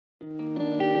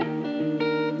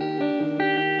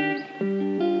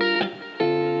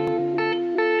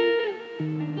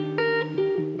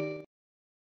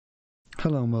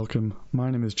Hello and welcome.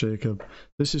 My name is Jacob.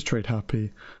 This is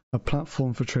TradeHappy, a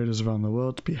platform for traders around the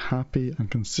world to be happy and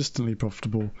consistently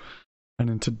profitable. And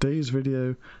in today's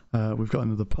video, we've got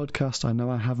another podcast. I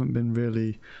know I haven't been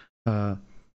really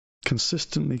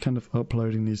consistently kind of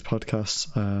uploading these podcasts.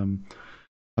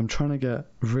 I'm trying to get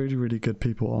really good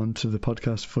people onto the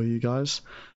podcast for you guys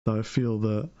that I feel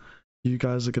that you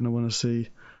guys are going to want to see,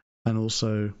 and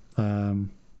also can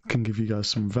give you guys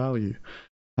some value.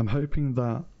 I'm hoping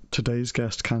that today's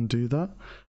guest can do that.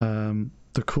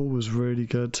 The call was really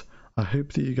good. I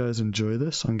hope that you guys enjoy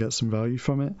this and get some value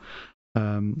from it.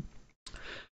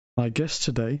 My guest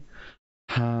today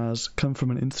has come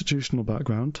from an institutional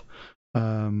background.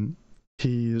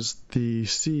 He's the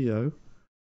CEO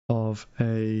of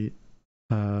a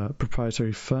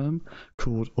proprietary firm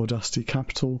called Audacity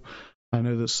Capital. I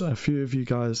know that a few of you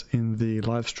guys in the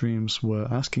live streams were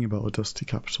asking about Audacity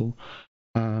Capital,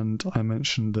 and I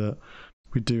mentioned that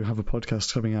we do have a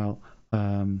podcast coming out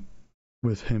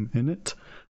with him in it,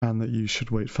 and that you should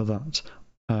wait for that.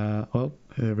 Well,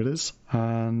 here it is,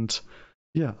 and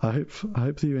yeah, I hope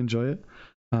that you enjoy it.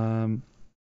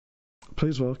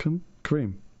 Please welcome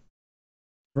Kareem.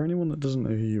 For anyone that doesn't know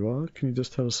who you are, can you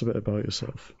just tell us a bit about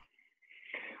yourself?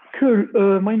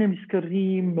 Cool. My name is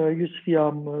Kareem Youssfi.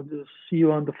 I'm the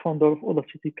CEO and the founder of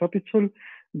Audacity Capital.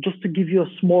 Just to give you a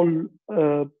small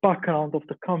background of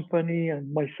the company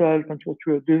and myself and what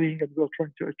we are doing and we are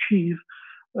trying to achieve.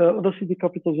 Audacity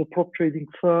Capital is a prop trading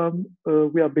firm.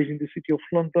 We are based in the city of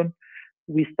London.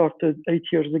 We started 8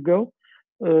 years ago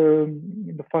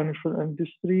in the financial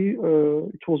industry.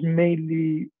 It was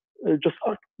mainly just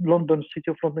London,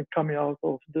 city of London, coming out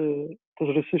of the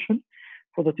recession.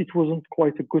 So that it wasn't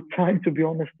quite a good time, to be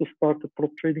honest, to start a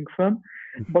prop trading firm.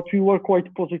 But we were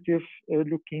quite positive,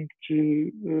 looking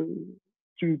to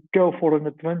go for an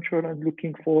adventure and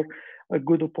looking for a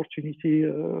good opportunity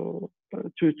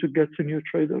to get to new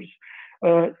traders.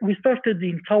 We started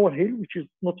in Tower Hill, which is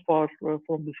not far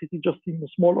from the city, just in a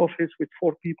small office with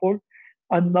 4 people.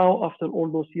 And now, after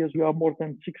all those years, we are more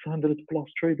than 600 plus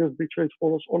traders. They trade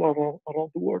for us all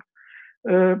around the world.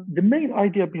 The main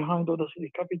idea behind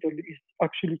Audacity Capital is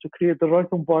actually to create the right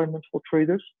environment for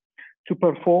traders to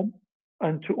perform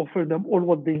and to offer them all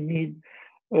what they need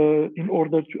in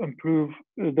order to improve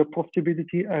their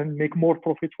profitability and make more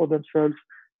profit for themselves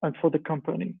and for the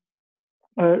company.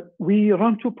 We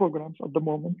run 2 programs at the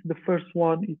moment. The first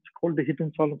one is called the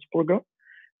Hidden Talents Program,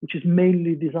 which is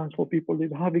mainly designed for people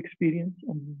that have experience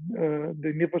and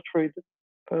they never traded,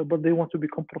 but they want to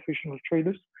become professional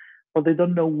traders, but they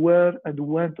don't know where and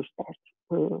when to start.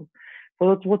 So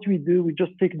that's what we do. We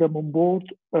just take them on board,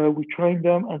 we train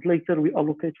them, and later we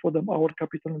allocate for them our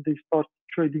capital and they start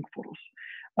trading for us.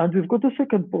 And we've got the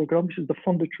second program, which is the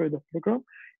Funded Trader Program,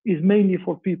 is mainly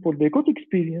for people, they got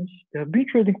experience, they have been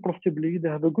trading profitably, they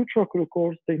have a good track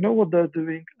record, they know what they're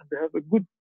doing, and they have a good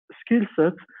skill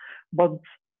set, but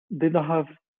they don't have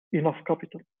enough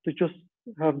capital. They just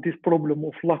have this problem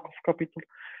of lack of capital.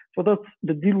 So that's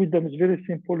the deal with them is very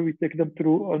simple. We take them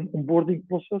through an onboarding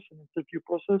process, an interview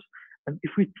process, and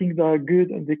if we think they are good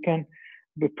and they can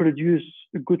produce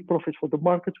a good profit for the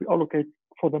market, we allocate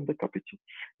for them the capital.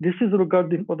 This is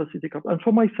regarding Audacity Capital. And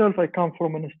for myself, I come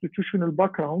from an institutional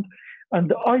background, and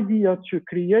the idea to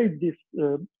create this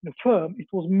firm, it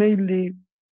was mainly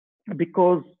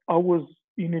because I was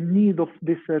in a need of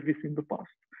this service in the past.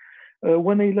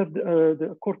 When I left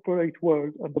the corporate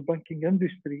world and the banking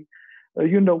industry,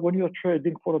 when you're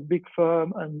trading for a big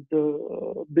firm and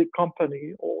a big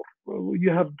company, or you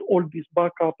have all this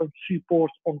backup and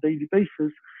support on daily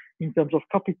basis in terms of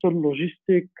capital,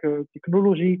 logistic,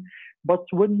 technology. But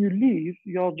when you leave,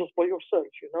 you're just by yourself,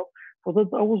 So that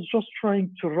I was just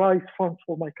trying to raise funds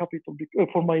for my capital,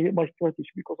 for my strategy,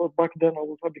 because back then I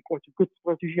was having quite a good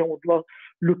strategy. I was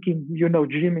looking,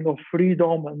 dreaming of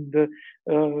freedom and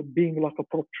being like a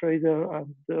prop trader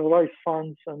and raise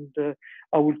funds, and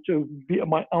I would be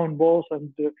my own boss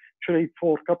and trade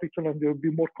for capital, and be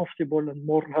more comfortable and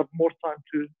have more time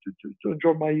to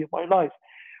enjoy my life.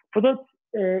 For that,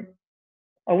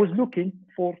 I was looking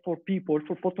for people,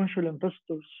 for potential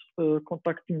investors,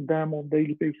 contacting them on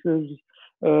daily basis,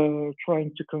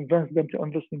 trying to convince them to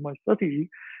invest in my strategy.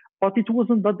 But it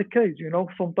wasn't that the case,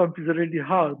 Sometimes it's really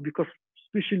hard because,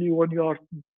 especially when you are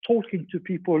talking to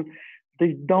people,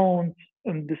 they don't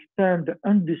understand the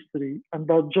industry and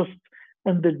they're just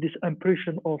under this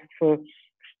impression of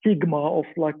stigma of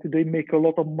like they make a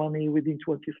lot of money within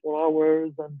 24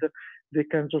 hours and they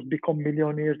can just become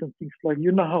millionaires and things like,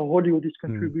 how Hollywood is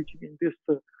contributing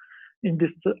in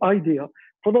this idea.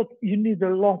 For that, you need a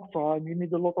long time, you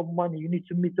need a lot of money, you need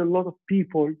to meet a lot of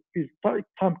people. It's a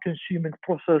time-consuming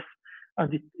process,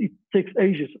 and it takes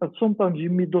ages. And sometimes you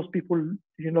meet those people,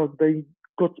 they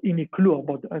got any clue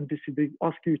about the industry. They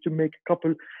ask you to make a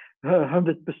couple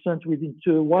 100% within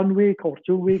 1 week or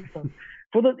 2 weeks. And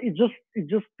for that, it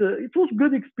was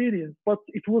good experience, but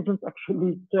it wasn't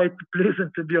actually quite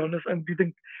pleasant, to be honest, and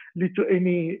didn't lead to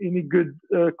any good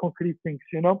concrete things.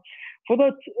 For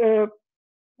that,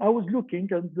 I was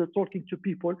looking and talking to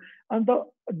people, and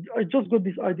I just got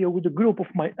this idea with a group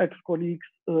of my ex-colleagues,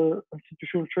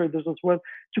 institutional traders as well,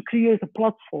 to create a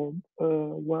platform,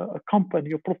 a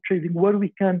company, a prop trading, where we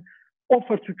can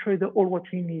offer to trader all what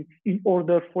he needs in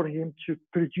order for him to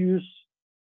produce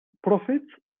profits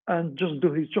and just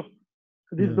do his job.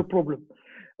 This is the problem.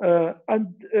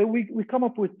 And we come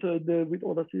up with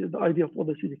Audacity, the idea of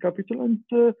Audacity Capital, and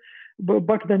but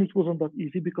back then it wasn't that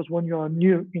easy, because when you are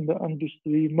new in the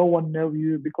industry, no one knows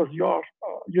you, because you are,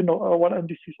 our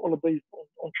industry is all based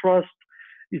on trust,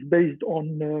 it's based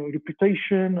on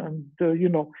reputation, and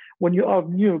when you are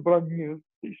brand new,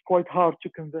 it's quite hard to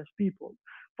convince people.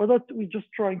 For that, we're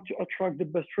just trying to attract the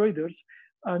best traders,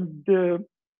 and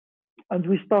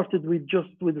we started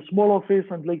with a small office,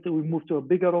 and later we moved to a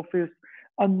bigger office.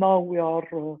 And now we are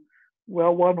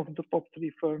one of the top 3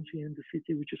 firms here in the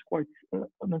city, which is quite an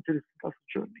interesting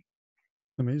journey.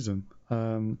 Amazing.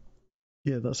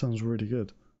 Yeah, that sounds really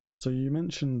good. So you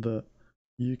mentioned that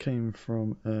you came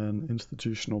from an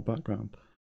institutional background.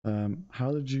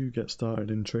 How did you get started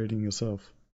in trading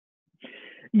yourself?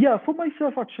 Yeah, for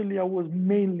myself, actually, I was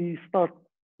mainly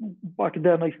back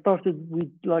then. I started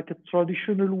with like a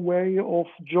traditional way of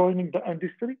joining the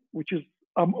industry, which is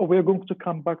we're going to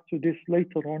come back to this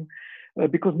later on,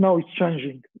 because now it's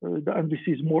changing. The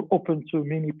industry is more open to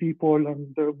many people,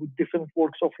 and with different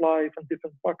walks of life and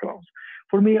different backgrounds.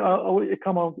 For me,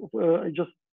 I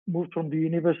just moved from the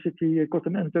university. I got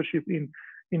an internship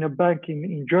in a bank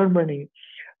in Germany,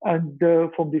 and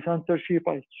from this internship,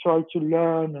 I tried to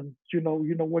learn. And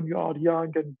when you are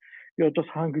young and you're just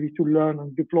hungry to learn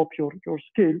and develop your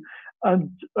skill,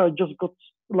 and I just got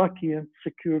lucky and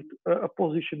secured a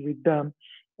position with them.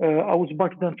 I was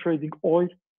back then trading oil.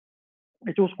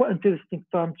 It was quite interesting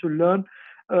time to learn,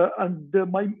 and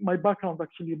my background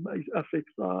actually is FX.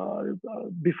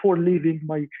 Before leaving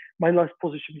my last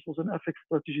position, it was an FX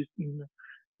strategist in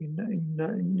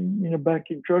a bank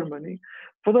in Germany.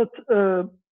 For that,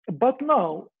 but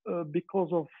now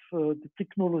because of the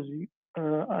technology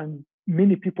and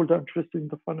many people that are interested in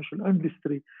the financial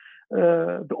industry,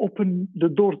 the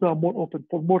doors are more open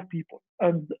for more people.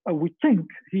 And we think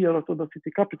here at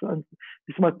Audacity Capital, and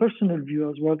this is my personal view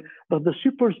as well, that the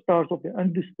superstars of the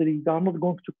industry, they are not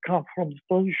going to come from the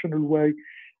traditional way,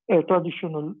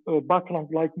 traditional background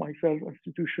like myself,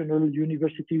 institutional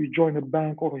university, you join a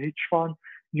bank or a hedge fund,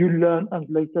 you learn, and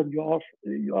later you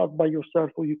are by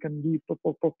yourself, or you can leave for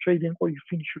trading, or you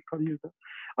finish your career there.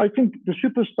 I think the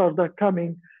superstars that are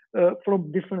coming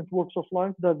from different walks of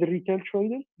life, the retail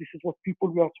traders. This is what people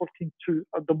we are talking to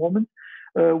at the moment.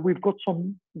 We've got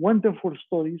some wonderful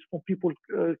stories from people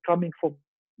coming from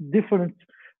different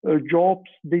jobs.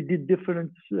 They did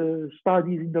different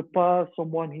studies in the past.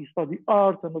 Someone, he studied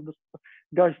art, another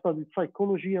guy studied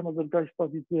psychology, another guy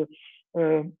studied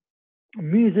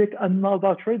music, and now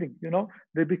they're trading.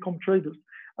 They become traders.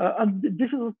 And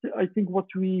this is, I think, what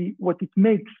it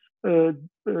makes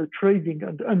trading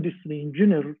and industry in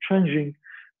general changing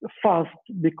fast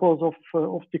because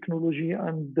of technology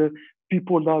and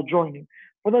people that are joining.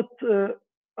 For that,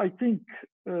 I think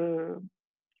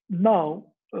now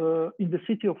in the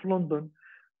city of London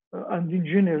and in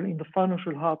general in the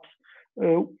financial hubs,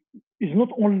 is not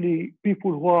only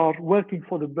people who are working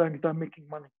for the bank that are making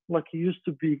money, like it used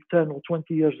to be 10 or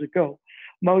 20 years ago.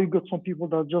 Now you've got some people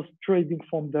that are just trading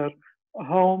from their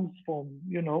homes, from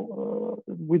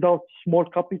without small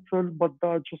capital, but they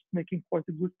are just making quite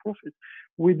a good profit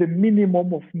with a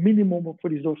minimum of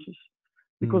resources.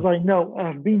 Because I know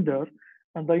I've been there,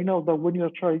 and I know that when you're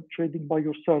trading by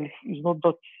yourself, it's not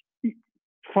that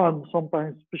fun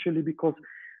sometimes, especially because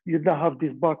you don't have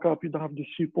this backup, you don't have the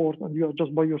support, and you are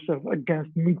just by yourself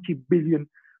against multi-billion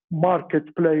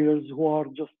market players who are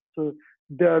just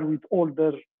there with all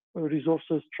their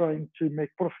resources trying to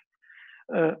make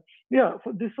profit.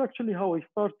 So this is actually how I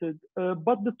started.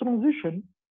 But the transition,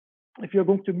 if you're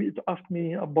going to ask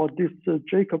me about this,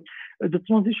 Jacob, the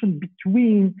transition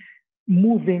between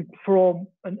moving from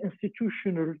an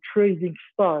institutional trading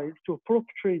style to a prop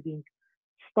trading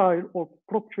style or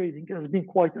prop trading has been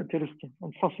quite interesting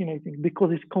and fascinating,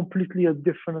 because it's completely a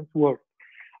different world.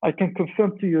 I can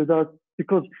confirm to you that,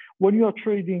 because when you are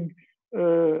trading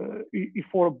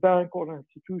for a bank or an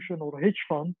institution or a hedge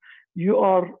fund,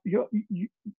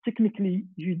 technically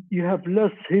you have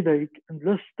less headache and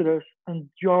less stress, and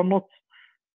you are not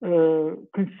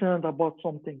concerned about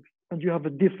something, and you have a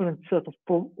different set of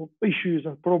issues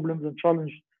and problems and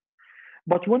challenges.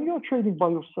 But when you are trading by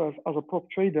yourself as a prop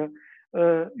trader,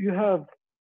 you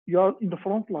are in the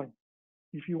front line.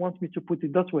 If you want me to put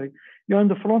it that way, you are in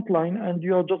the front line and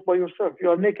you are just by yourself. You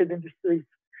are naked in the streets,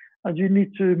 and you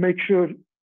need to make sure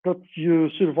that you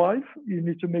survive. You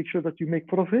need to make sure that you make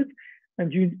profit,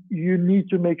 and you need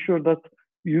to make sure that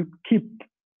you keep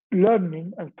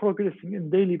learning and progressing on a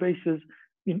daily basis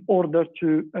in order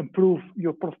to improve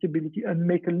your profitability and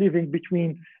make a living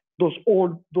between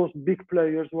those big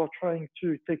players who are trying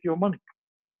to take your money.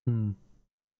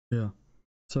 Yeah.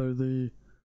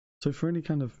 So for any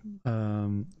kind of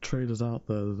traders out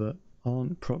there that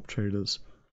aren't prop traders,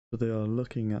 but they are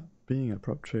looking at being a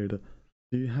prop trader,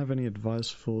 do you have any advice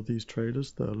for these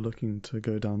traders that are looking to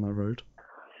go down that road?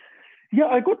 Yeah,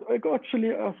 I got actually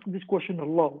asked this question a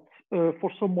lot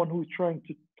for someone who is trying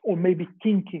to, or maybe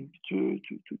thinking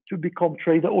to become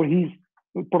trader, or he's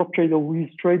a prop trader who is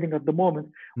trading at the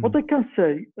moment. What I can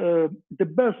say, the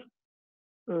best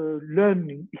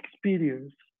learning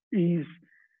experience is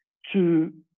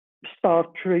to start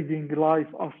trading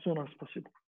live as soon as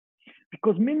possible.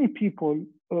 Because many people,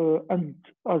 and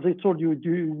as I told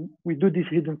you, we do this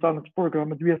hidden talent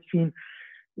program, and we have seen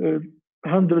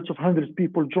hundreds of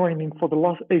people joining for the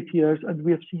last 8 years, and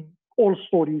we have seen all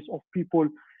stories of people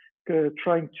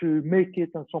trying to make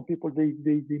it, and some people they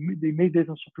made it,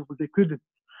 and some people they couldn't.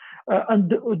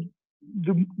 And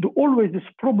always this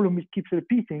problem it keeps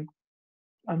repeating,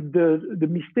 and the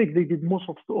mistake they did most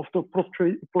of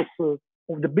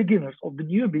the beginners, of the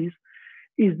newbies,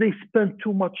 is they spend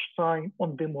too much time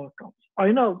on demo accounts.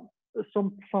 I know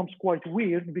sounds quite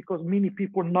weird, because many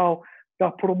people now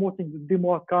are promoting the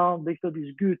demo account. They said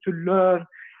it's good to learn,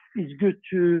 it's good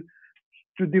to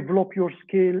develop your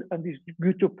skill, and it's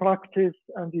good to practice,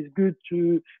 and it's good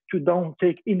to don't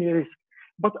take any risk.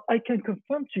 But I can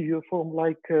confirm to you from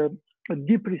a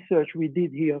deep research we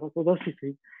did here at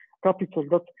Audacity Capital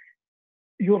that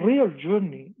your real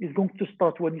journey is going to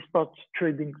start when you start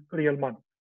trading real money.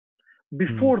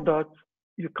 Before that,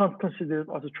 you can't consider it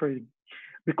as a trading,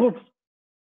 because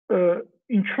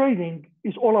in trading,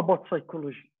 it's all about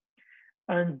psychology.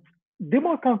 And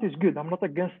demo account is good. I'm not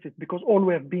against it, because all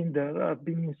we have been there. I've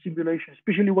been in simulation,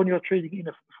 especially when you're trading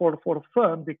for a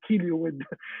firm. They kill you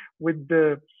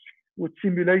with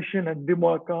simulation and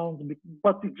demo accounts,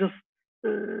 but it just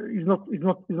is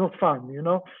not fun.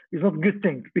 It's not a good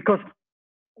thing, because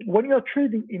when you're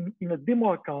trading in a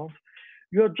demo account,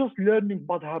 you're just learning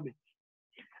bad habits.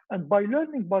 And by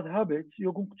learning bad habits,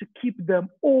 you're going to keep them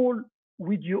all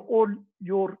with you all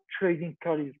your trading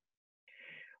career.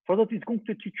 For that, it's going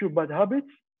to teach you bad habits.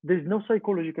 There's no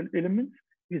psychological element.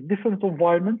 It's different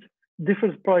environment,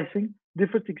 different pricing,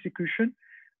 different execution,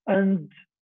 and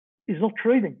it's not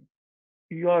trading.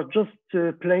 You are just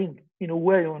playing in a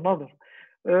way or another.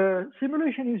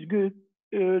 Simulation is good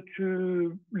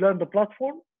to learn the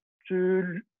platform,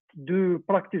 to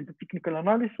practice the technical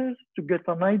analysis, to get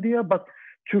an idea, but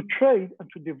to trade and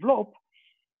to develop,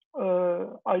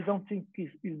 I don't think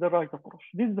is the right approach.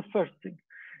 This is the first thing,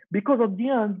 because at the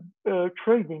end,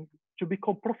 trading, to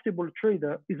become profitable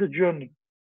trader, is a journey.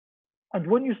 And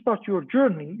when you start your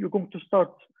journey, you're going to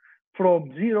start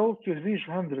from 0 to reach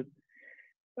 100.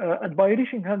 And by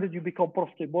reaching 100, you become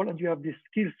profitable, and you have this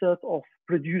skill set of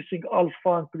producing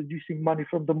alpha and producing money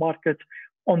from the market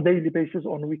on daily basis,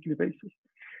 on a weekly basis.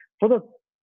 So that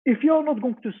if you are not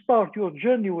going to start your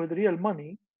journey with real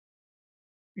money,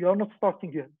 you are not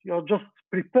starting yet. You are just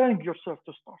preparing yourself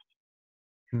to start.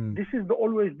 This is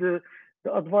always the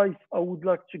advice I would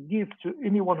like to give to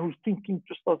anyone who's thinking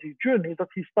to start his journey, that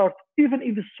he starts even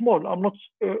if it's small. I'm not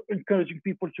encouraging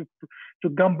people to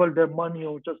gamble their money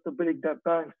or just to break their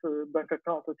bank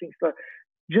account or things like that.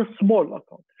 Just small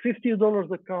account,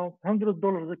 $50 account,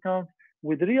 $100 account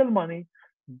with real money,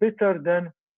 better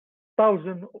than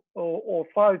 1,000 or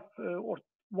 5 or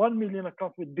 1 million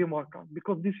account with demo account,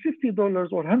 because this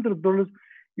 $50 or $100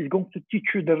 is going to teach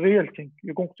you the real thing.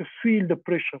 You're going to feel the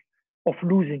pressure of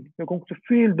losing. You're going to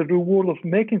feel the reward of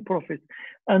making profit,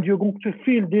 and you're going to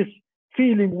feel this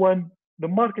feeling when the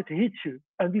market hits you.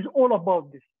 And it's all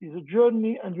about this. It's a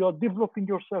journey, and you are developing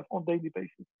yourself on a daily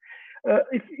basis.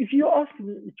 If you ask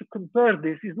me to compare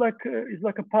this, it's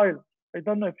like a pilot. I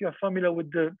don't know if you are familiar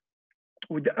with the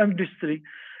industry.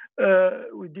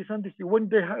 With this industry, when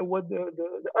the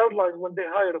airlines, when they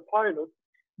hire a pilot,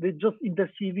 they just in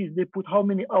their CVs they put how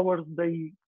many hours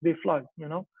they fly,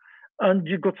 and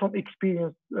you got some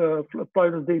experienced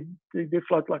pilots. They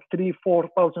fly like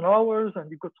 3,000-4,000 hours, and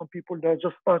you got some people that are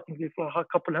just starting. They fly a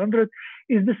couple hundred.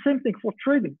 It's the same thing for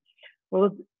trading.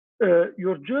 Well,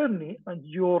 your journey and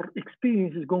your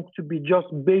experience is going to be just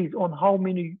based on how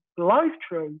many live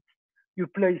trades you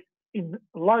place in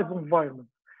live environment.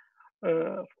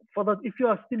 For that, if you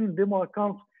are still in demo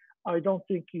accounts, I don't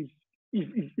think is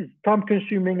time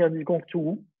consuming and is going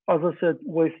to, as I said,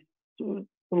 waste a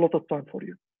lot of time for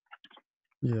you.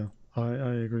 Yeah,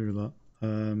 I agree with that.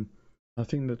 I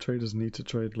think that traders need to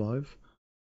trade live.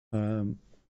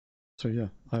 So yeah,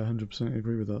 I 100%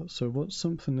 agree with that. So what's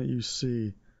something that you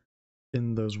see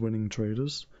in those winning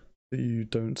traders that you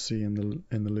don't see in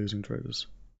the losing traders?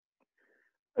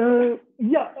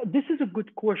 Yeah, this is a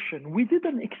good question. We did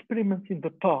an experiment in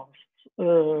the past.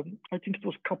 I think it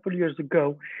was a couple of years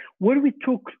ago, where we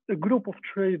took a group of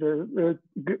traders,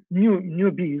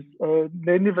 newbies.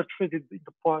 They never traded in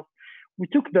the past. We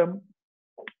took them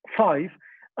 5,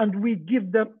 and we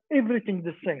give them everything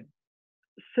the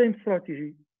same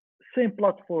strategy, same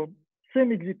platform,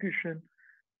 same execution,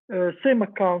 same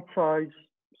account size,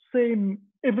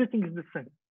 everything is the same.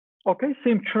 Okay,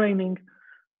 same training,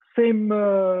 same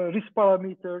risk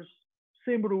parameters,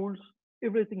 same rules,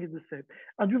 everything is the same.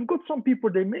 And you've got some people,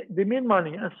 they made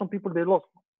money, and some people, they lost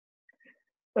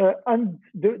money. And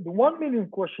the 1 million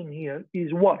question here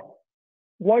is why?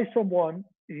 Why someone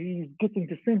is getting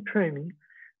the same training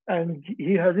and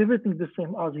he has everything the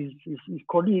same as his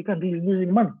colleague and he's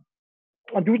losing money?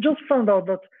 And we just found out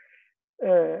that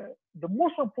the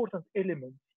most important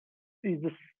element is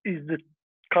the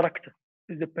character,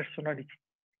 is the personality,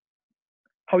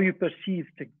 how you perceive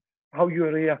things, how you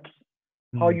react,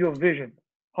 how your vision,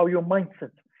 how your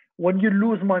mindset. When you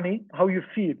lose money, how you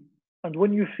feel, and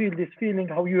when you feel this feeling,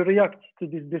 how you react to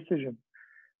this decision.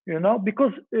 You know,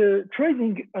 because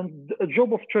trading and the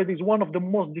job of trading is one of the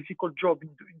most difficult jobs in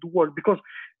the world, because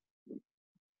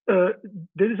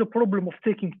there is a problem of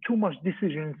taking too much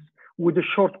decisions with a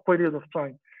short period of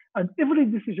time. And every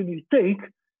decision you take,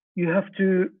 you have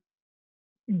to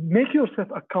make yourself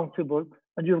accountable,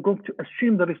 and you're going to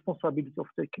assume the responsibility of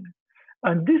taking it.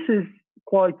 And this is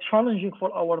quite challenging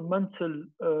for our mental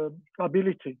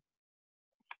ability.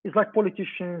 It's like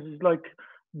politicians, it's like,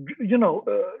 you know,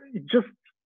 just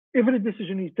every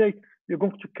decision you take, you're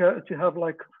going to have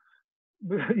like,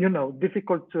 you know,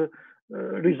 difficult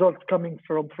results coming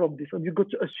from this, and you've got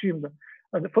to assume that.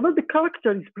 And for that, the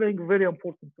character is playing a very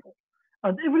important role.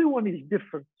 And everyone is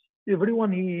different.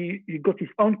 Everyone, he got his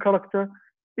own character.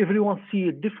 Everyone see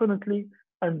it differently,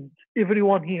 and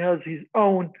everyone, he has his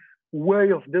own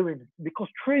way of doing it. Because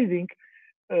trading,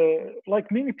 like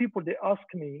many people, they ask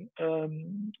me,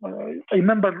 I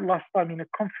remember last time in a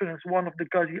conference, one of the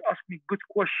guys, he asked me a good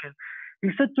question. He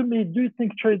said to me, do you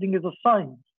think trading is a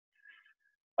science?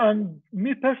 And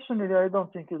me personally, I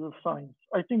don't think it's a science.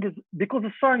 I think it's because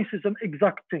the science is an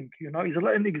exact thing, you know, it's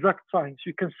an exact science.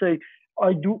 You can say,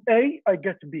 I do A, I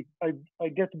get B. I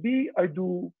get B, I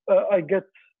get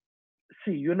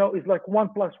C. You know, it's like 1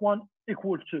 + 1 =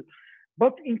 2.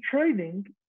 But in trading,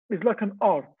 it's like an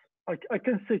art. I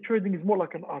can say trading is more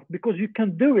like an art, because you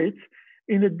can do it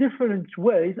in a different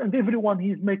ways, and everyone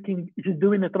is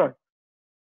doing it right.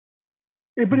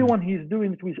 Everyone is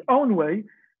doing it with his own way,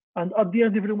 and at the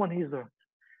end, everyone is right.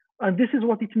 And this is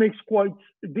what it makes quite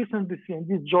this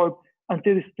job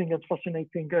interesting and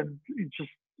fascinating, and it's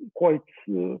just quite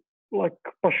like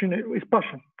passionate. It's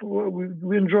passion.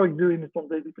 We enjoy doing it on a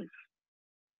daily basis.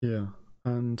 Yeah,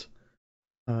 and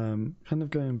kind of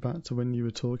going back to when you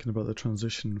were talking about the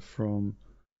transition from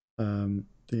the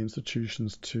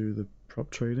institutions to the prop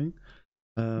trading,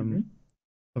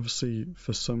 obviously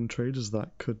for some traders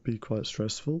that could be quite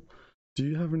stressful. Do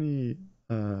you have any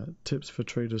tips for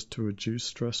traders to reduce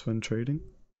stress when trading?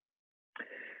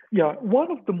 Yeah,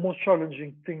 one of the most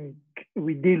challenging things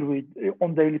we deal with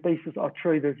on a daily basis are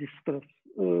traders is stress.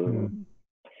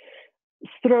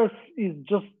 Stress is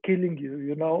just killing you,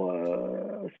 you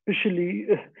know. Especially,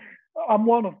 I'm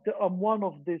one of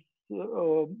these,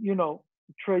 you know,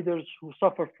 traders who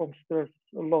suffer from stress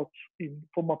a lot.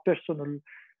 For my personal,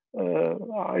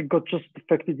 I got just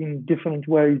affected in different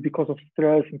ways because of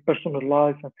stress in personal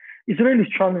life, and it's really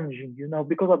challenging, you know,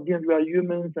 because at the end we are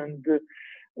humans, and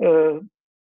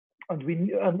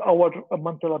our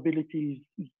mental ability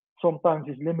sometimes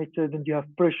is limited, and you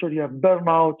have pressure, you have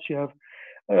burnouts, you have.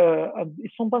 And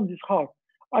sometimes it's hard.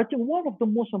 I think one of the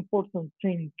most important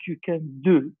things you can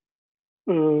do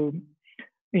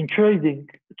in trading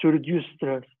to reduce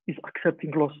stress is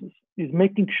accepting losses, is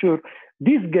making sure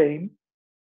this game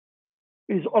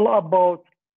is all about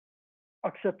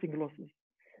accepting losses.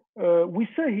 We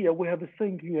say here, we have a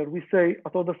saying here, we say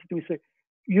at Audacity, we say,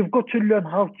 you've got to learn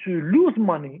how to lose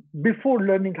money before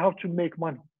learning how to make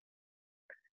money.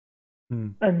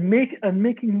 And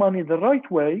making money the right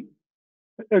way,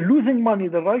 losing money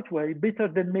the right way, better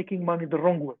than making money the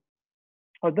wrong way.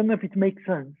 I don't know if it makes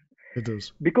sense. It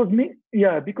does. Because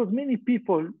many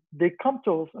people, they come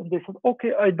to us and they said,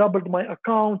 okay, I doubled my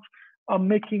account. I'm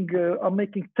making 100%. I'm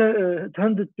making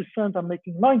 90%.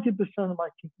 I'm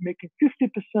making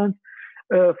 50%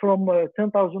 from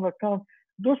 10,000 accounts.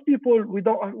 Those people, we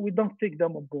don't take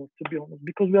them on board, to be honest,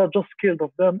 because we are just scared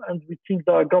of them and we think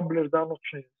they are gamblers, they are not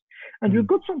traders. And we've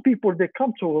got some people, they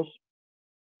come to us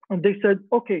and they said,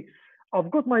 okay, I've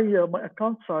got my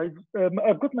account size,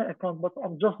 I've got my account, but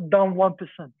I'm just down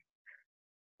 1%.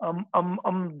 I'm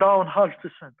down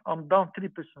 0.5%. I'm down 3%.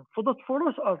 For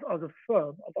us as a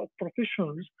firm, as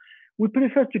professionals, we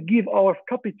prefer to give our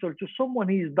capital to someone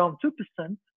who is down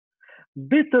 2%,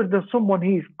 better than someone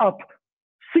who is up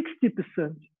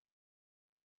 60%,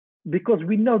 because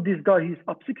we know this guy is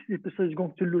up 60% is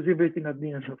going to lose everything at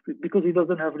the end of it because he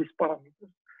doesn't have risk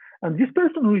parameters. And this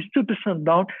person who is 2%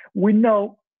 down, we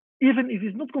know even if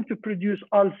he's not going to produce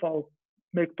alpha or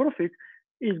make profit,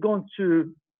 is going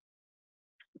to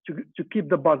keep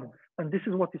the balance. And this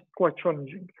is what is quite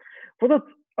challenging. For that,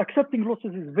 accepting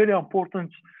losses is very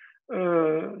important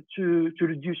to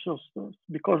reduce losses,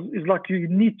 because it's like you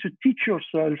need to teach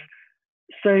yourself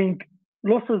saying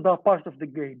losses are part of the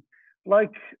game.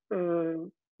 Like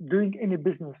doing any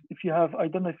business. If you have, I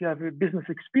don't know if you have a business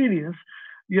experience,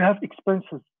 you have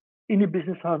expenses. Any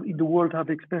business in the world have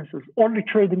expenses. Only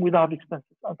trading will have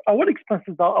expenses. And our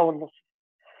expenses are our losses.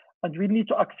 And we need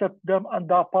to accept them, and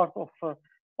they are part of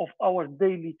our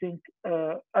daily thing,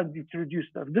 and it reduce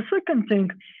them. The second thing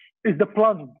is the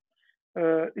planning,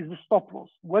 is the stop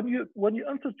loss. When you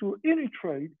enter to any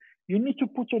trade, you need to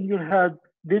put on your head,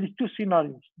 there is two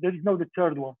scenarios. There is no the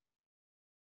third one.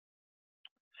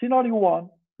 Scenario one,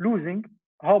 losing,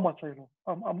 how much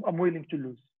I'm willing to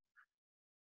lose.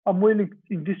 I'm willing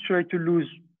in this trade to lose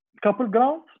couple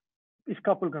grams. It's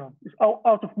couple grams. It's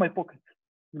out of my pocket.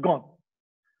 It's gone.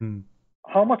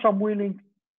 How much I'm willing,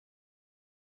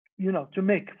 to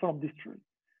make from this trade.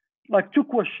 Like two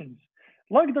questions.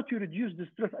 Like that you reduce the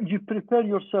stress and you prepare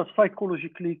yourself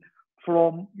psychologically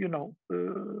from,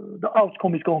 the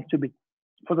outcome is going to be.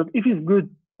 For that, if it's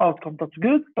good outcome, that's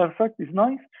good, perfect, it's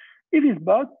nice. If it's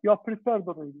bad, you are prepared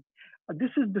already. And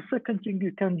this is the second thing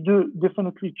you can do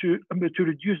definitely to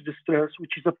reduce the stress,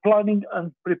 which is the planning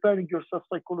and preparing yourself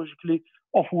psychologically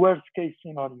of worst case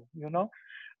scenario,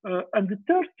 And the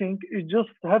third thing is just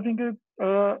having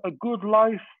a good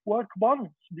life-work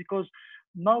balance, because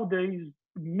nowadays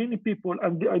many people,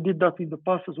 and I did that in the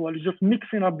past as well, is just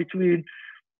mixing up between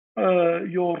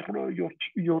your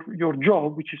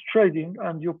job, which is trading,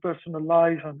 and your personal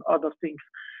life and other things.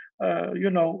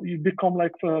 You become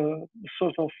like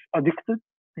sort of addicted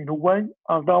in a way.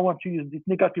 I don't want to use this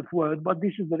negative word, but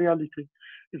this is the reality.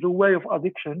 It's a way of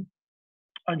addiction.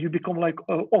 And you become like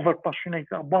over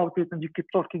passionate about it, and you keep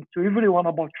talking to everyone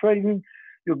about trading.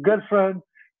 Your girlfriend,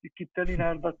 you keep telling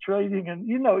her about trading, and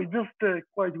it's just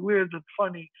quite weird and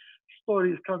funny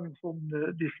stories coming from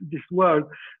this world.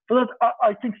 So that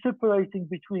I think separating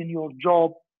between your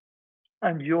job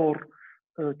and your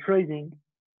trading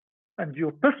and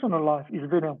your personal life is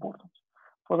very important.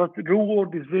 For that,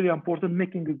 reward is very important.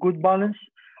 Making a good balance.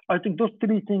 I think those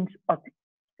three things.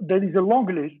 There is a long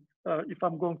list. If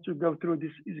I'm going to go through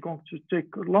this, it's going to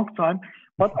take a long time.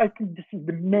 But I think this is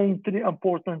the main three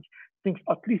important things,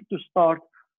 at least to start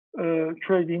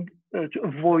trading, to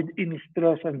avoid any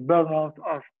stress and burnout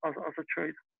as a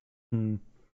trader.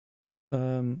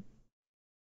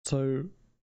 So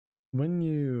when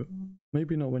you,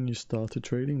 maybe not when you started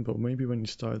trading, but maybe when you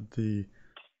started the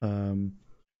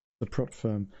prop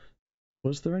firm,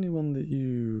 was there anyone that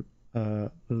you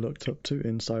looked up to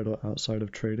inside or outside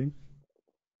of trading?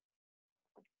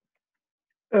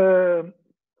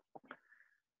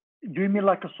 Do you mean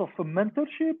like a sort of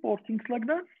mentorship or things like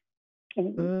that?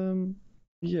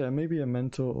 Yeah, maybe a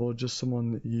mentor or just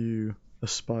someone that you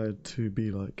aspired to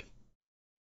be like.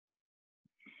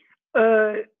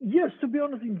 Yes, to be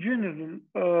honest, in general,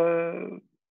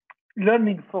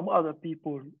 learning from other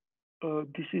people,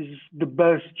 this is the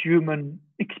best human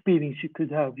experience you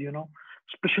could have,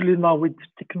 especially now with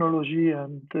technology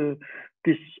and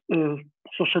this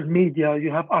social media.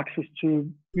 You have access to,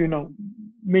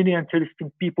 many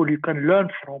interesting people you can learn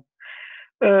from.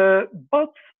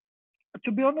 But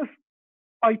to be honest,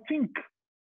 I think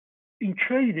in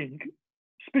trading,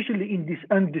 especially in this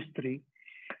industry,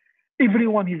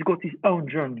 everyone has got his own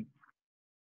journey.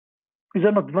 It's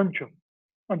an adventure.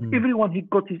 and everyone he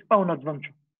got his own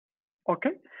adventure.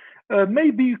 Okay,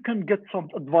 maybe you can get some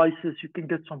advices, you can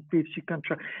get some tips, you can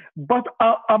try, but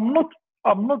I'm not,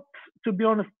 to be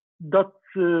honest, that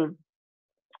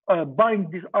buying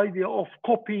this idea of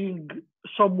copying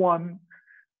someone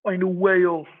in a way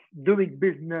of doing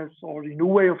business or in a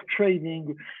way of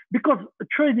trading, because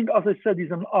trading, as I said, is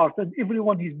an art, and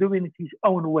everyone is doing it his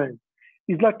own way.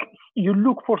 It's like you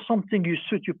look for something you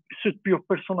suit your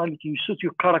personality, you suit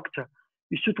your character,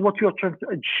 you suit what you are trying to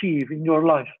achieve in your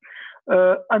life,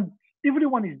 and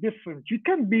everyone is different. You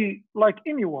can be like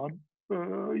anyone.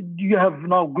 You have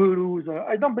now gurus.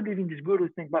 I don't believe in this guru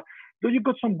thing, but you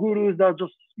got some gurus that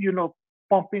just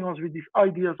pumping us with these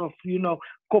ideas of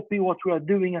copy what we are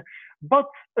doing. But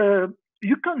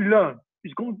you can learn.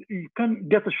 You can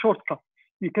get a shortcut.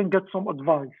 You can get some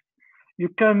advice. You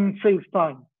can save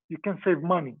time. You can save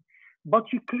money.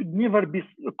 But you could never be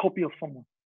a copy of someone,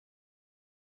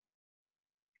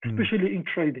 especially in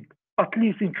trading. At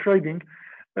least in trading,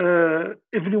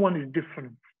 everyone is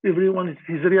different. His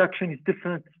reaction is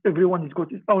different. Everyone has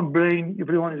got his own brain.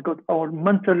 Everyone has got our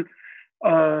mental,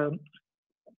 our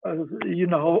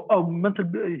mental,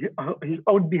 his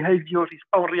own behavior, his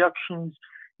own reactions,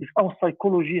 his own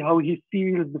psychology, how he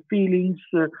feels, the feelings,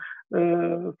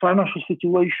 financial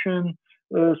situation,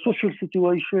 social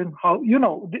situation. How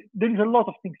there is a lot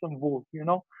of things involved.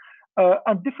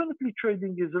 And definitely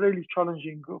trading is really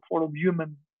challenging for a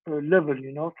human level,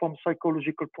 from a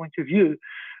psychological point of view,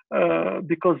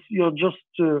 because you're just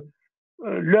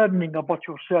learning about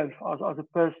yourself as a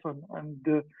person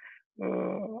and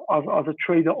as a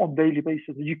trader on daily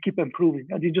basis. You keep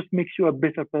improving, and it just makes you a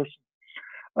better person.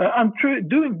 And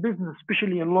doing business,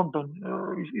 especially in London,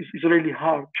 is really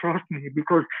hard, trust me,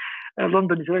 because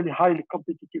London is a really highly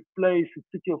competitive place. The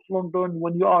city of London,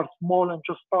 when you are small and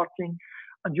just starting,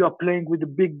 and you are playing with the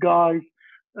big guys,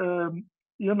 and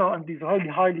this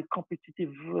highly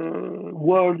competitive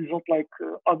world is not like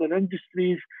other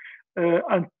industries.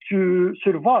 And to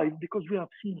survive, because we have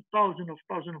seen thousands of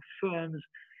firms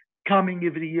coming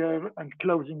every year and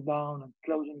closing down.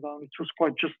 It was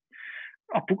quite just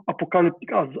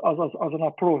apocalyptic as an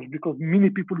approach, because many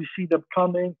people, you see them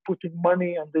coming, putting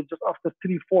money, and they just after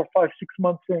 3, 4, 5, 6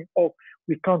 months saying, "Oh,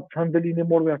 we can't handle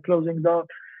anymore, we are closing down."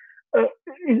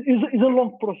 It's a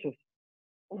long process.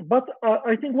 But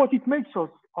I think what it makes us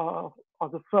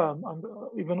as a firm and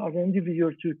even as an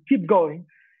individual to keep going,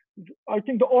 I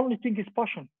think the only thing is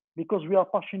passion, because we are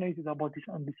passionate about this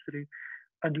industry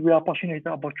and we are passionate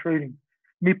about trading.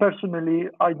 Me personally,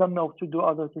 I don't know to do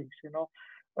other things,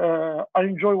 I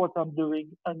enjoy what I'm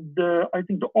doing, and I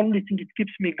think the only thing that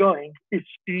keeps me going is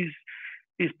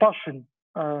passion,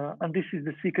 and this is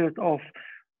the secret of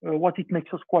what it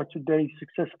makes us quite today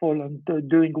successful and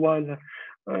doing well.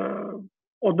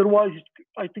 Otherwise,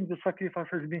 I think the sacrifice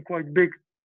has been quite big,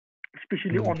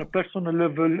 especially on a personal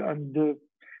level and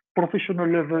professional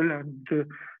level, and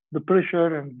the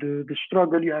pressure and the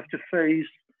struggle you have to face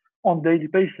on daily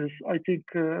basis. I think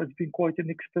it's been quite an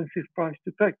expensive price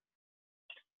to pay.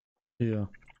 Yeah.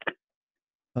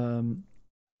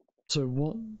 So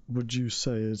what would you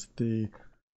say is the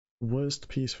worst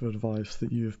piece of advice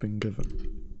that you've been given,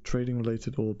 trading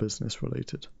related or business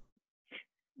related?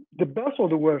 The best or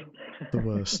the worst? The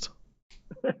worst.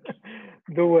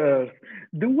 The worst.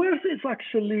 The worst is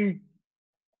actually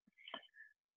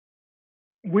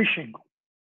wishing.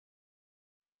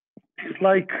 It's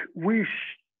like way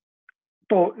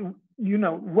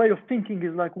of thinking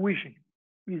is like wishing.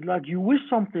 It's like you wish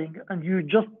something and you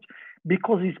just,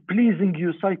 because it's pleasing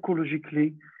you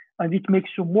psychologically and it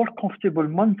makes you more comfortable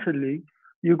mentally,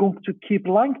 you're going to keep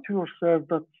lying to yourself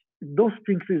that those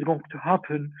things is going to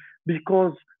happen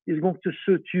because it's going to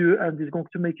suit you and it's going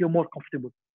to make you more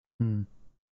comfortable.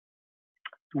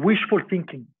 Wishful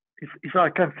thinking, if I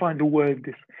can find a word,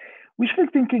 this wishful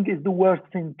thinking is the worst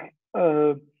thing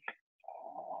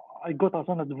I got as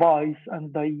an advice,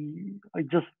 and I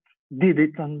just did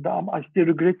it, and I still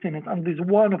regretting it. And it's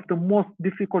one of the most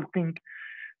difficult things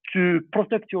to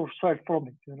protect yourself from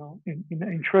it,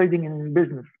 in trading and in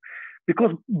business,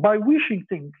 because by wishing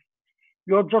things,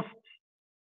 you're just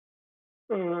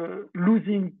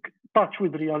losing touch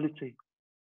with reality.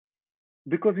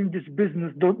 Because in this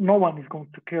business, no one is going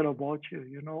to care about you.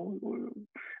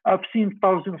 I've seen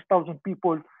thousands of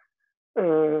people,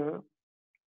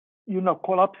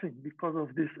 collapsing because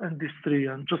of this industry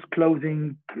and just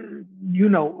closing,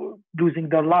 losing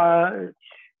their life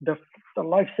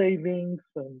savings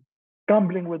and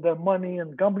gambling with their money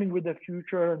and gambling with their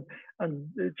future and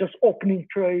just opening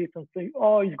trades and saying,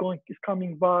 "Oh, he's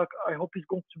coming back. I hope he's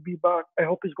going to be back. I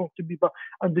hope he's going to be back."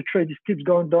 And the trade keeps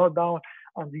going down.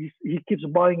 and he keeps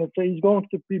buying and say he's going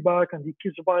to be back, and he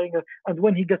keeps buying it. And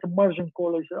when he gets a margin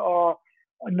call, he say, "Oh,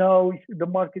 now the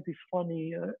market is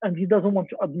funny," and he doesn't want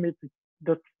to admit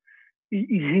that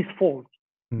it's his fault,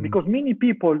 because many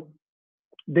people,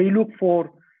 they look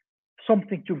for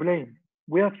something to blame.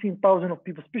 We have seen thousands of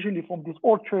people, especially from these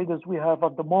old traders we have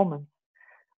at the moment.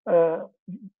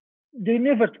 They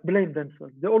never blame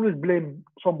themselves. They always blame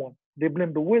someone. They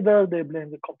blame the weather, they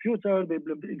blame the computer, they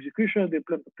blame the execution, they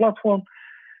blame the platform.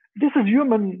 This is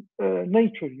human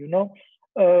nature, you know.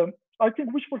 I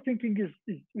think wishful thinking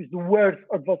is the worst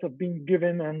advice I've been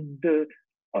given, and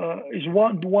is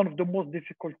one of the most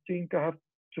difficult things I have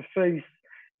to face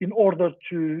in order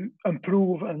to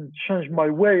improve and change my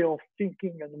way of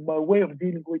thinking and my way of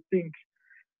dealing with things,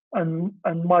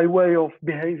 and my way of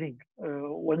behaving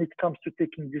when it comes to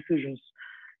taking decisions,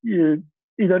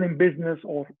 either in business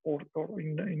or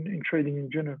in trading in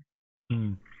general.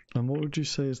 And what would you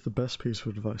say is the best piece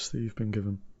of advice that you've been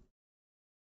given?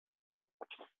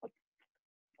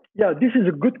 Yeah, this is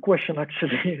a good question,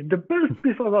 actually. The best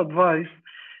piece of advice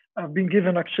I've been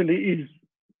given actually is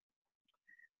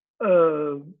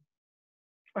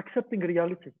accepting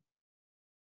reality.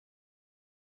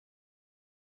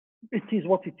 It is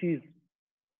what it is.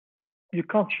 You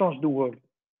can't change the world,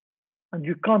 and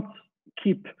you can't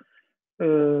keep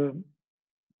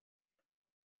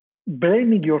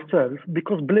blaming yourself,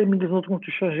 because blaming is not going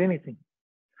to change anything.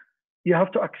 You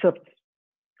have to accept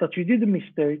that you did a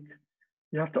mistake.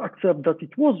 You have to accept that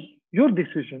it was your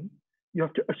decision. You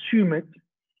have to assume it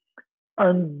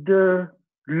and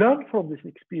learn from this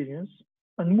experience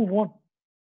and move on.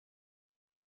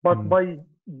 But by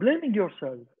blaming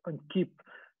yourself and keep,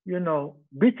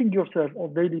 beating yourself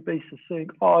on a daily basis, saying,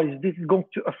 this is going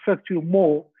to affect you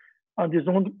more, and it's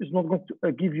not going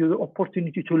to give you the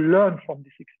opportunity to learn from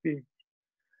this experience.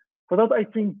 For that, I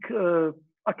think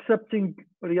accepting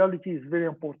reality is very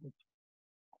important.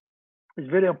 It's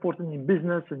very important in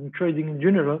business and in trading in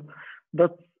general,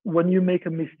 that when you make a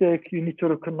mistake, you need to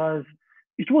recognize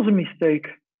it was a mistake,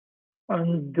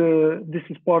 and this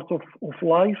is part of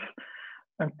life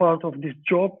and part of this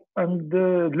job, and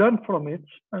learn from it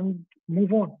and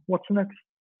move on. What's next?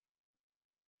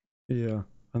 Yeah,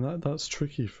 and that's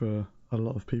tricky for a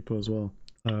lot of people as well.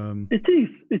 It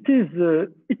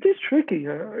is tricky.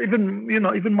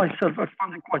 Even myself, I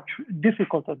found it quite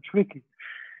difficult and tricky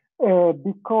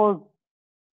because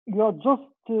you are just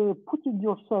putting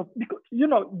yourself, because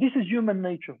this is human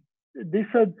nature. They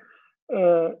said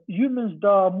humans that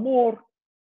are more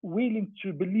willing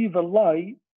to believe a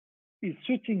lie is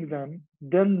suiting them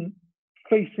than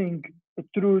facing the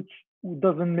truth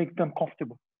doesn't make them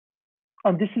comfortable.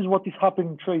 And this is what is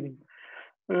happening in trading.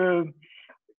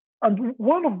 And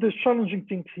one of the challenging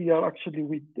things here, actually,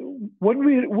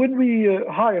 when we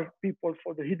hire people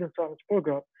for the Hidden Silence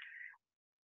program,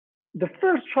 the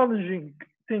first challenging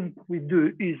thing we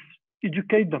do is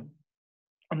educate them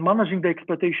and managing the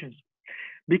expectations.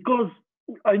 Because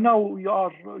I know you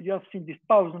have seen these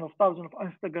thousands of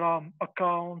Instagram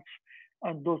accounts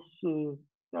and those,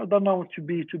 I don't know to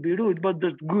be rude, but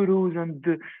there's gurus and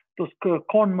those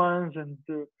conmans and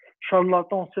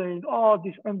charlatans saying,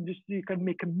 this industry can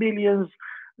make millions.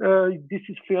 This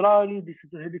is Ferrari, this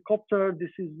is a helicopter,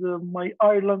 this is my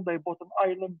island. I bought an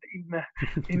island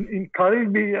in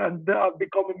Caribbean, and I've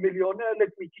become a millionaire. Let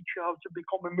me teach you how to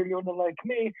become a millionaire like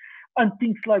me, and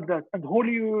things like that. And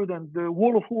Hollywood and the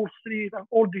Wall of Wall Street and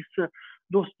all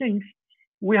those things,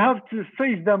 we have to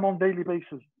face them on a daily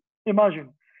basis. Imagine,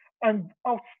 and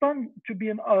outstand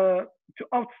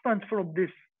from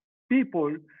these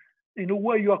people in a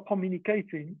way you are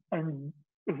communicating and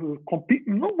compete.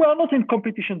 No, we are not in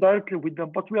competition directly with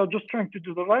them, but we are just trying to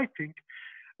do the right thing.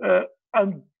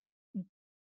 And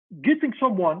getting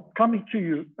someone coming to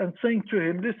you and saying to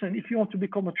him, listen, if you want to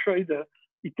become a trader,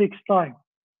 it takes time.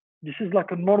 This is like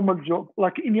a normal job,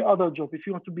 like any other job. If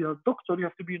you want to be a doctor, you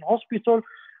have to be in hospital,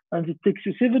 and it takes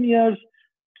you 7 years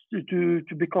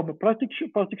to become a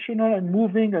practitioner and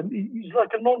moving, and it's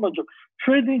like a normal job.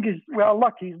 Trading we are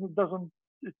lucky, it doesn't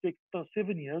take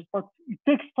 7 years, but it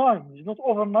takes time. It's not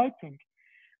overnight thing.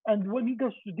 And when he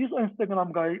goes to this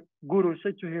Instagram guy, guru,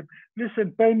 say to him,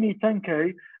 listen, pay me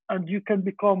 10K and you can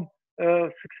become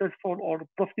successful or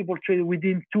profitable trader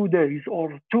within 2 days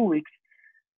or 2 weeks.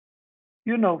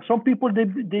 Some people,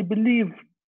 they believe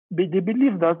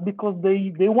that because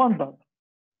they want that.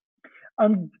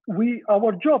 And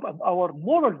our job and our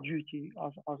moral duty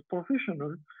as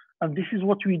professionals, and this is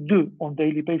what we do on a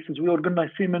daily basis. We organize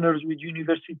seminars with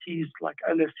universities like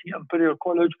LSE, Imperial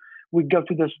College. We go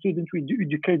to the students, we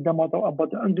educate them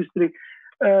about the industry.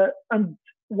 And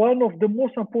one of the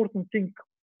most important things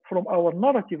from our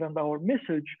narrative and our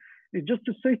message is just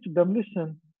to say to them,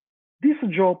 listen, this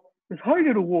job is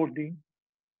highly rewarding.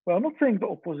 We are not saying the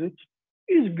opposite.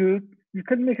 It's good. You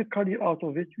can make a career out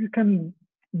of it. You can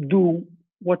do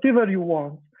whatever you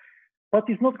want, but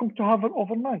it's not going to happen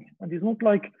overnight. And it's not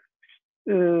like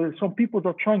some people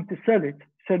are trying to sell it,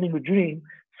 selling a dream,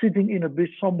 sitting in a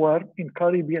beach somewhere in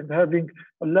Caribbean, having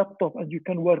a laptop, and you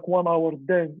can work 1 hour a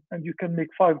day and you can make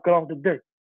 $5,000 a day.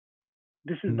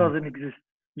 This doesn't exist,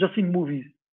 just in movies.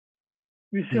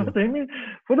 You see what I mean?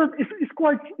 For that, it's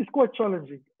quite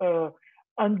challenging. But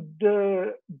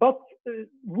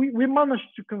we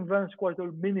managed to convince quite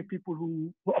many people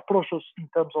who approach us in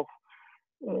terms of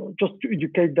just to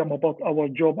educate them about our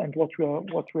job and what we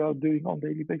are doing on a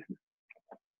daily basis.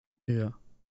 Yeah,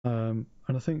 and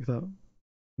I think that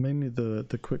mainly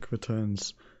the quick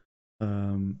returns,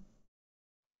 for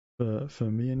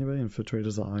me anyway, and for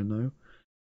traders that I know,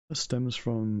 stems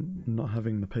from not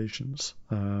having the patience.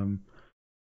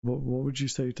 What would you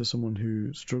say to someone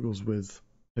who struggles with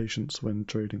patience when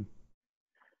trading?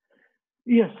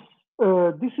 Yes,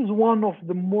 this is one of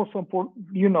the most important,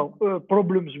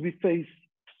 problems we face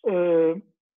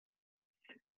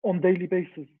on daily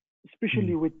basis,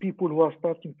 especially with people who are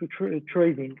starting to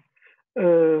trading.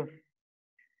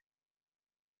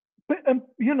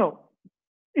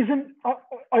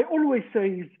 I always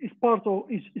say it's part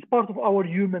of our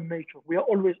human nature. We are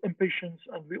always impatient,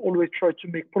 and we always try to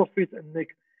make profit and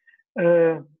make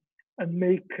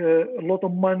a lot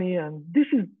of money. And this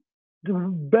is the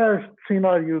best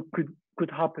scenario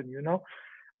could happen,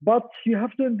 But you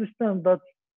have to understand that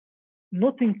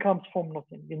nothing comes from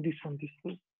nothing in this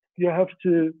industry. You have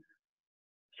to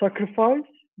sacrifice,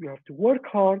 you have to work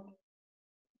hard,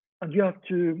 and you have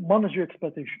to manage your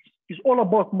expectations. It's all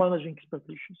about managing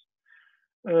expectations.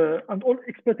 And all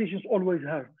expectations always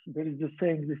hurt. There is the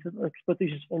saying,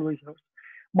 expectations always hurt.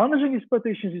 Managing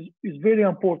expectations is very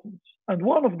important. And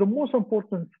one of the most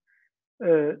important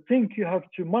things you have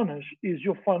to manage is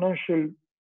your financial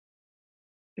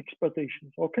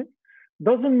expectations, okay?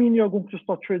 Doesn't mean you're going to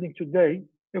start trading today.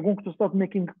 You're going to start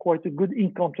making quite a good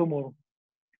income tomorrow.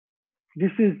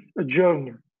 This is a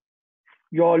journey.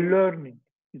 You are learning.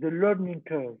 It's a learning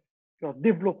curve. You are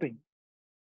developing.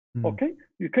 Okay?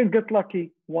 You can get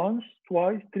lucky once,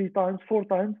 twice, 3 times, 4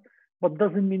 times, but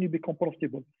doesn't mean you become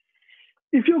profitable.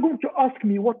 If you're going to ask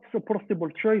me what's a profitable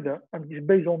trader, and it's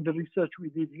based on the research we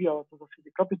did here at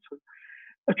Audacity Capital,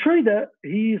 a trader,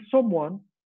 he is someone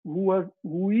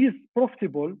who is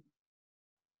profitable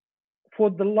for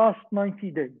the last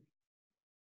 90 days.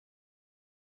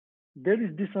 There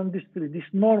is this industry, this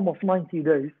norm of 90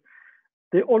 days.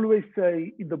 They always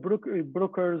say in the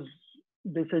brokers,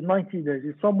 they say 90 days.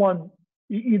 If someone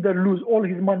either lose all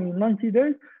his money in 90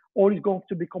 days, or is going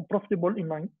to become profitable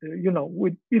in,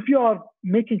 if you are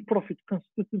making profit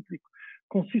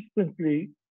consistently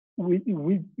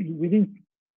within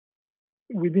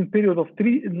period of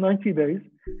 90 days,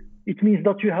 it means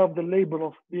that you have the label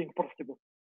of being profitable.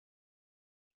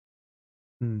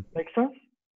 Make sense?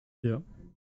 Yeah.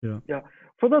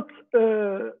 So that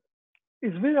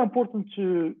it's very important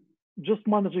to just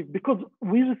manage it, because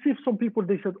we received some people,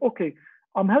 they said, okay,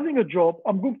 I'm having a job,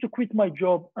 I'm going to quit my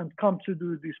job and come to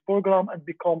do this program and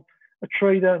become a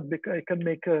trader, and I can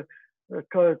make a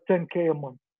 10K a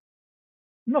month.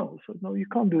 No, you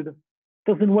can't do that.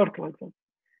 It doesn't work like that.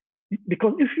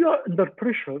 Because if you are under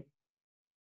pressure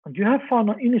and you have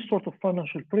any sort of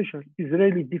financial pressure, it's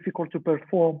really difficult to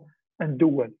perform and do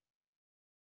well.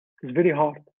 It's very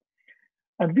hard.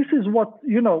 And this is what,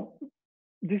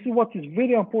 is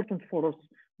very important for us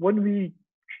when we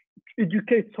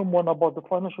educate someone about the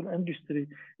financial industry.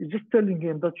 Is just telling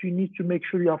him that you need to make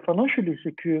sure you are financially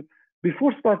secure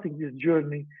before starting this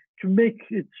journey, to make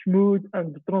it smooth,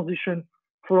 and the transition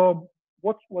from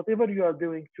whatever you are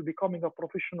doing to becoming a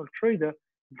professional trader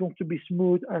is going to be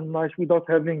smooth and nice without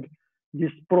having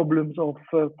these problems of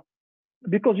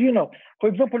because for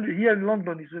example, here in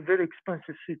London is a very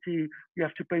expensive city. You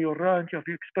have to pay your rent, you have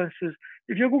your expenses.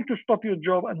 If you're going to stop your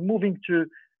job and moving to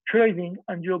trading,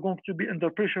 and you're going to be under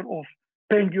pressure of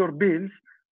paying your bills,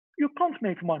 you can't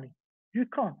make money. You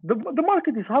can't. The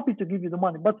market is happy to give you the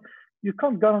money, but you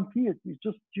can't guarantee it. It's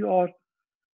just you are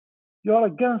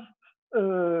against.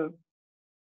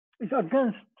 It's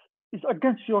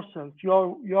against yourself.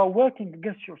 You are working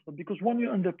against yourself, because when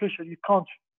you're under pressure, you can't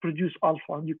produce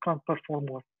alpha and you can't perform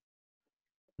well.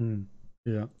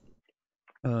 Yeah.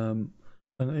 And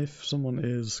if someone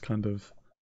is kind of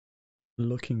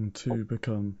looking to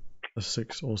become a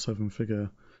 6 or 7 figure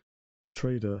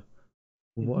trader,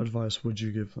 what advice would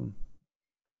you give them?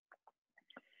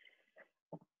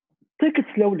 Take it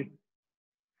slowly.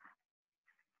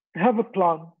 have a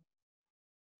plan,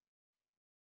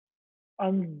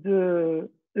 and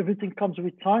everything comes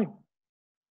with time.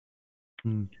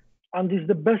 Mm. And it's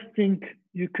the best thing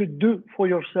you could do for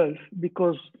yourself,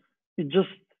 because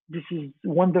this is a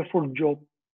wonderful job.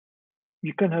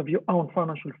 You can have your own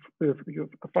financial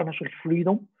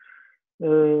freedom.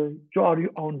 You are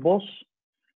your own boss.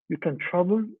 You can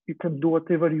travel. You can do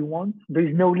whatever you want. There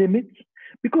is no limit,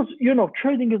 because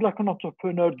trading is like an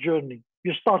entrepreneur journey.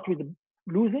 You start with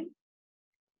losing,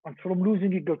 and from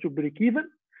losing you go to break even,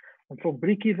 and from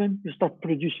break even you start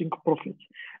producing profits.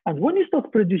 And when you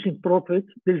start producing profit,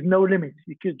 there's no limit.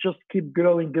 You can just keep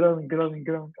growing,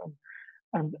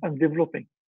 and developing.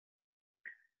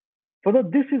 So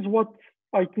that this is what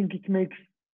I think it makes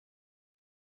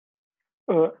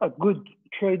a good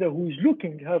trader who is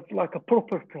looking have like a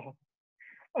proper plan.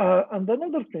 And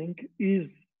another thing is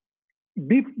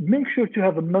make sure to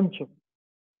have a mentor,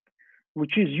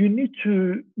 which is you need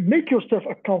to make yourself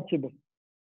accountable.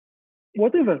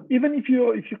 Whatever, even if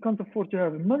you can't afford to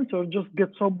have a mentor, just get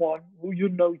someone who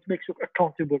it makes you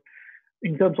accountable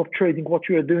in terms of trading, what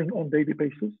you are doing on daily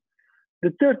basis.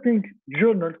 The third thing,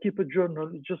 journal, keep a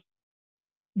journal. It's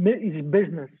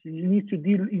business. You need to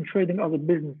deal in trading as a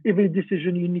business. Every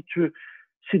decision you need to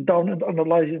sit down and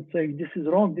analyze and say, this is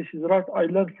wrong, this is right, I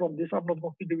learned from this, I'm not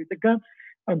going to do it again.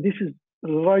 And this is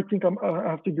the right thing, I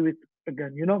have to do it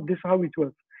again. This is how it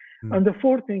works. Mm. And the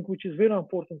fourth thing, which is very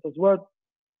important as well,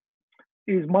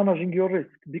 is managing your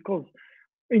risk, because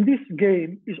in this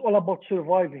game is all about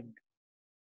surviving.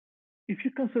 If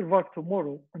you can survive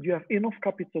tomorrow and you have enough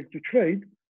capital to trade,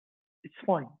 it's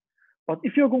fine. But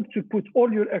if you're going to put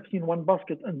all your eggs in one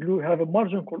basket and have a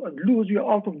margin call and lose, you're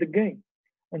out of the game.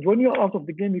 And when you're out of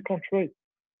the game, you can't trade.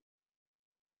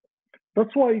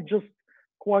 That's why it's just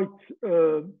quite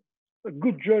a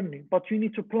good journey, but you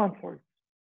need to plan for it.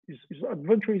 It's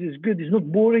adventurous, it's good, it's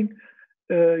not boring.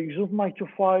 It's not 9 to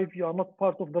 5, you are not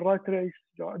part of the rat race,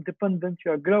 you are independent,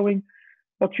 you are growing,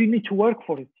 but you need to work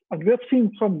for it. And we have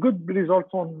seen some good results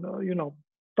on,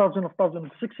 thousands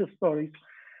of success stories.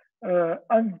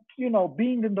 And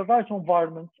being in the right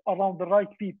environment around the right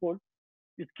people,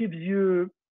 it saves you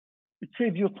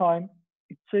time,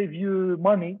 it saves you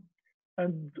money,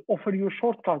 and offer you a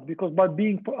shortcut, because by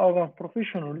being around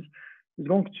professionals, it's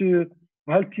going to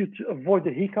help you to avoid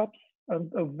the hiccups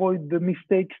and avoid the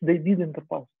mistakes they did in the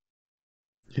past.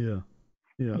 Yeah,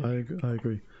 I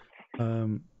agree.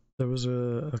 There was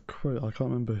a quote, I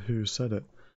can't remember who said it,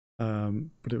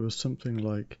 but it was something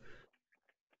like,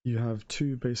 you have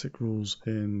two basic rules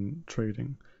in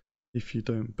trading. If you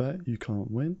don't bet, you can't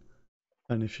win.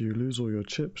 And if you lose all your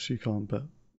chips, you can't bet.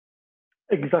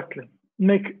 Exactly.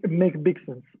 Make big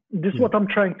sense. This is what I'm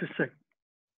trying to say.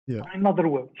 Yeah. In other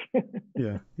words.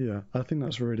 Yeah. I think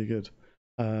that's really good.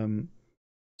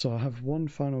 So I have one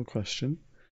final question,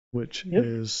 which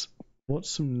is, what's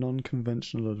some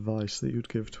non-conventional advice that you'd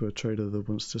give to a trader that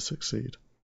wants to succeed?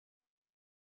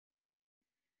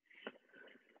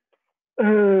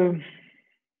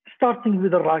 Starting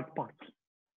with the right path.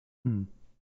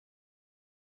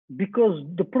 Because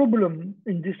the problem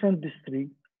in this industry,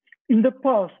 in the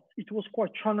past, it was quite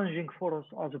challenging for us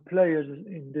as players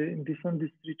in this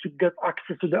industry to get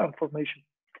access to the information.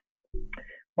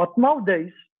 But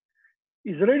nowadays,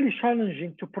 it's really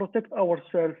challenging to protect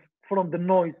ourselves from the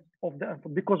noise of the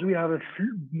information, because we have a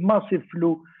massive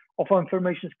flow of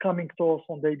information coming to us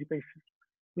on daily basis.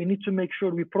 We need to make sure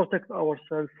we protect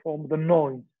ourselves from the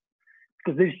noise,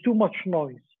 because there's too much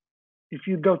noise. If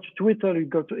you go to Twitter, you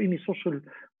go to any social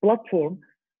platform,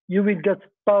 you will get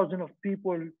thousands of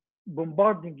people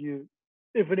bombarding you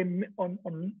on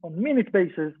minute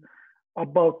basis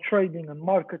about trading and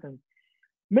marketing.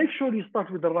 Make sure you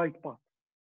start with the right path.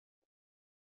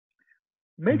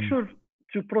 Make sure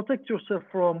to protect yourself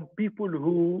from people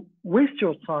who waste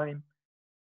your time,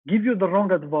 give you the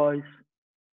wrong advice,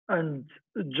 and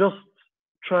just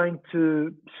trying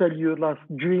to sell your last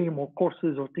dream or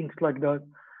courses or things like that.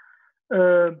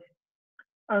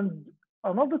 And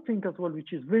another thing as well,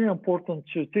 which is very important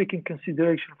to take in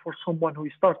consideration for someone who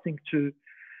is starting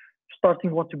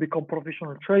want to become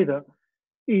professional trader,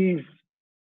 is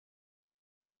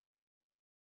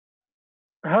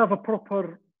have a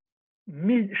proper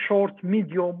short,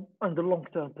 medium, and the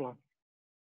long-term plan.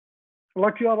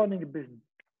 Like you are running a business.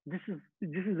 This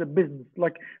is a business.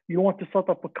 Like you want to set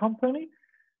up a company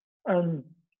and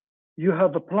you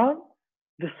have a plan.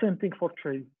 The same thing for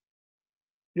trading.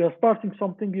 You are starting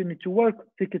something, you need to work,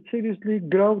 take it seriously,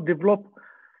 grow, develop,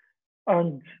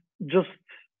 and just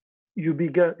you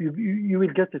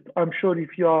will get it. I'm sure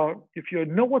if you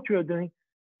know what you are doing,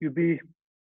 you'll be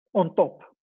on top.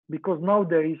 Because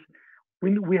nowadays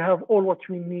we have all what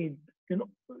we need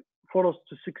for us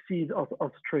to succeed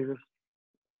as traders.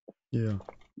 Yeah.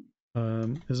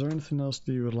 Is there anything else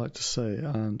that you would like to say?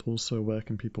 And also, where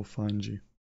can people find you?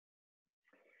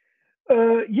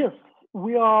 Yes,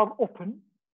 we are open.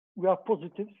 We are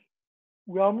positive.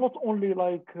 We are not only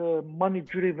like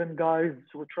money-driven guys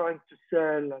who are trying to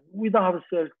sell. We don't have a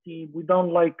sales team. We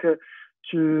don't like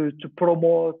to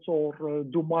promote or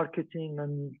do marketing.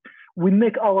 And we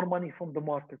make our money from the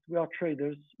market. We are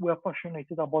traders. We are passionate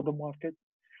about the market.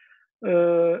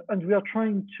 And we are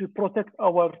trying to protect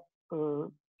our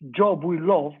job we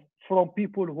love from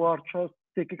people who are just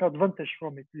taking advantage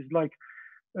from it. It's like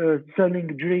selling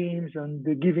dreams and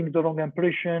giving the wrong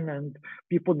impression, and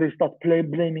people, they start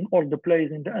blaming all the players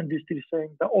in the industry,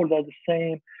 saying that all are the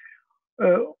same.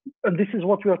 And this is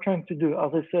what we are trying to do.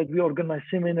 As I said, we organize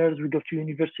seminars, we go to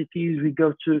universities, we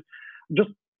go to just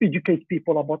educate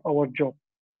people about our job.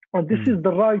 And this is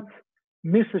the right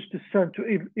message to send to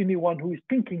anyone who is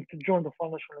thinking to join the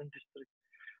financial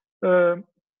industry.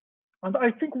 And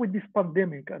I think with this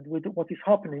pandemic and with what is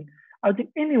happening, I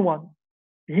think anyone,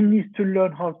 he needs to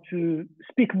learn how to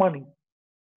speak money.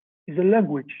 It's a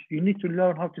language. You need to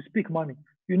learn how to speak money.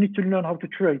 You need to learn how to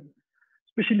trade,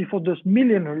 especially for those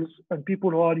millionaires and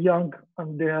people who are young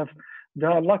and they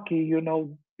are lucky, you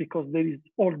know, because there is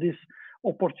all these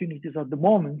opportunities at the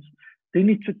moment. They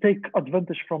need to take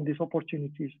advantage from these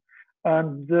opportunities.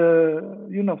 And,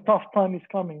 you know, tough time is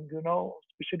coming, you know,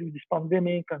 especially with this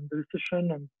pandemic and the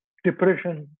recession and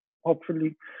depression,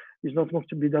 hopefully, is not going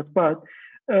to be that bad.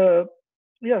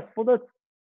 Yes, for that,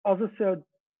 as I said,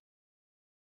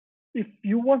 if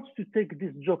you want to take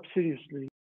this job seriously,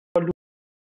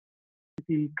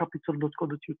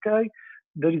 capital.co.uk,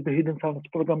 there is the Hidden Talents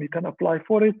program. You can apply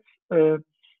for it.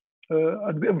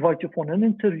 And we invite you for an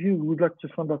interview. We would like to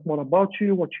find out more about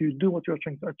you, what you do, what you're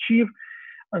trying to achieve.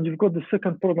 And you've got the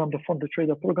second program, the Fund the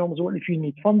Trader program as well, if you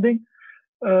need funding.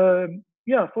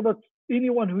 Yeah, so that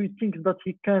anyone who thinks that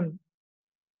he can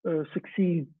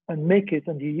succeed and make it,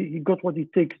 and he got what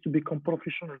it takes to become a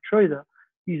professional trader,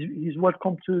 he's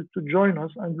welcome to join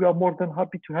us, and we are more than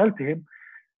happy to help him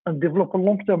and develop a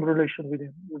long-term relation with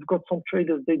him. We've got some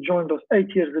traders, they joined us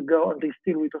 8 years ago, and they're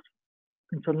still with us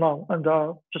until now, and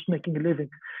are just making a living.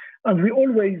 And we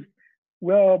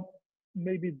are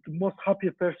maybe the most happy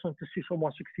person to see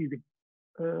someone succeeding,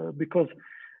 because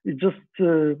it just,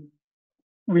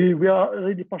 we are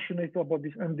really passionate about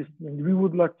this industry, and we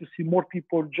would like to see more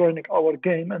people joining our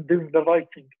game and doing the right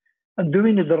thing and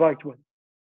doing it the right way.